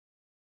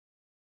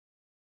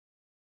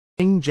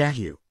King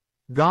Jehu,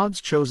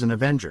 God's chosen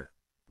avenger.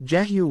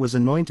 Jehu was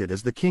anointed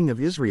as the king of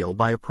Israel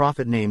by a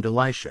prophet named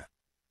Elisha.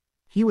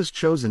 He was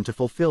chosen to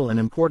fulfill an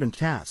important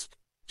task,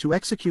 to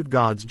execute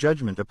God's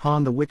judgment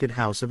upon the wicked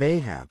house of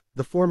Ahab,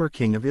 the former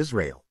king of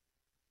Israel.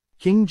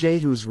 King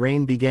Jehu's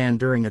reign began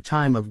during a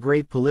time of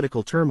great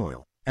political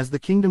turmoil, as the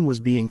kingdom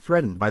was being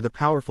threatened by the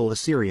powerful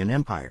Assyrian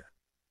Empire.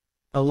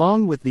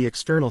 Along with the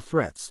external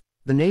threats,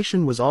 the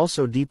nation was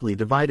also deeply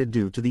divided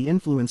due to the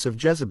influence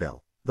of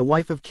Jezebel, the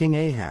wife of King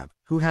Ahab,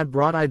 who had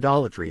brought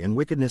idolatry and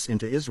wickedness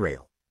into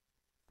Israel.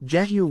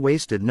 Jehu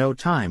wasted no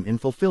time in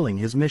fulfilling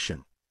his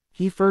mission.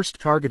 He first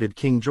targeted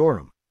King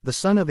Joram, the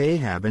son of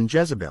Ahab and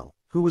Jezebel,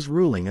 who was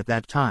ruling at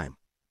that time.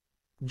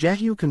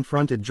 Jehu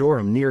confronted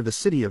Joram near the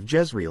city of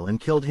Jezreel and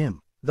killed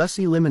him, thus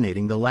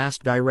eliminating the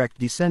last direct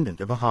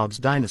descendant of Ahab's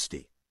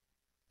dynasty.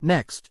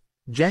 Next,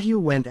 Jehu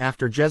went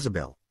after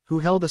Jezebel, who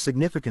held a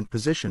significant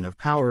position of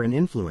power and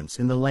influence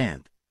in the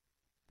land.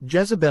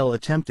 Jezebel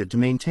attempted to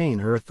maintain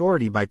her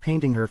authority by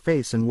painting her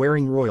face and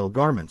wearing royal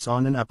garments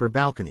on an upper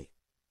balcony.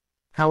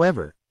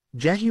 However,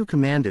 Jehu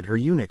commanded her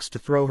eunuchs to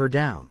throw her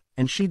down,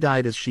 and she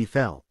died as she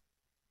fell.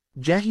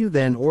 Jehu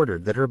then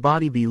ordered that her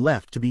body be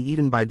left to be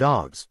eaten by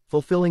dogs,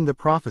 fulfilling the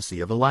prophecy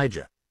of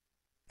Elijah.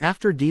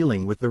 After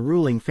dealing with the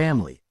ruling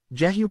family,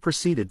 Jehu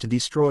proceeded to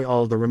destroy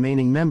all the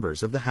remaining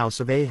members of the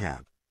House of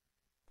Ahab.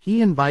 He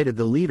invited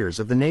the leaders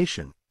of the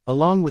nation,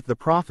 along with the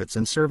prophets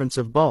and servants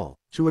of Bal,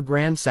 to a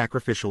grand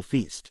sacrificial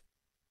feast.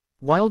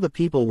 While the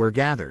people were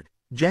gathered,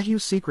 Jehu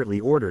secretly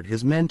ordered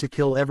his men to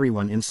kill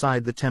everyone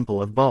inside the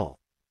temple of Bal.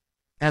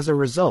 As a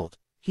result,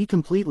 he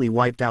completely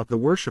wiped out the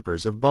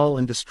worshippers of Bal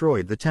and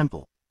destroyed the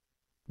temple.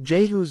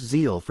 Jehu's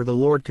zeal for the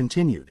Lord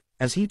continued,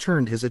 as he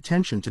turned his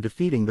attention to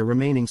defeating the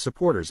remaining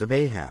supporters of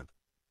Ahab.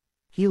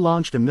 He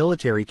launched a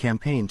military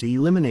campaign to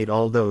eliminate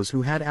all those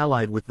who had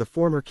allied with the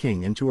former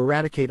king and to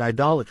eradicate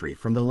idolatry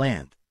from the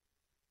land.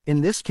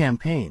 In this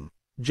campaign,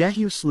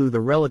 Jehu slew the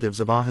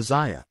relatives of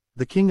Ahaziah,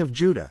 the king of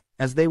Judah,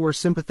 as they were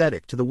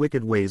sympathetic to the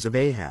wicked ways of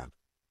Ahab.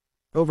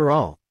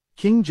 Overall,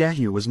 King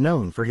Jehu was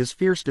known for his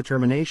fierce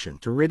determination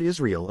to rid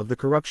Israel of the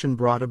corruption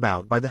brought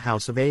about by the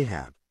house of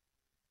Ahab.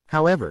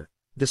 However,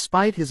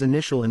 despite his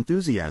initial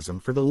enthusiasm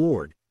for the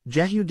Lord,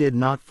 Jehu did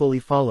not fully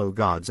follow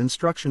God's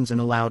instructions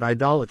and allowed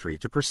idolatry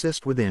to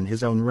persist within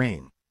his own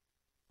reign.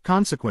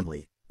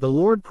 Consequently, the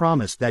Lord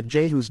promised that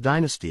Jehu's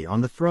dynasty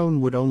on the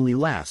throne would only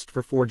last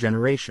for 4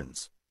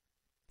 generations.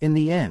 In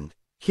the end,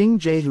 King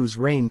Jehu's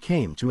reign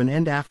came to an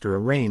end after a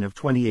reign of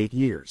 28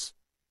 years.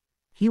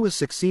 He was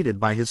succeeded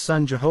by his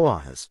son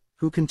Jehoahaz,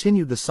 who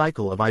continued the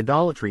cycle of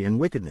idolatry and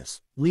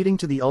wickedness, leading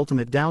to the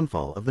ultimate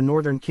downfall of the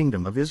northern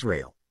kingdom of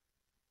Israel.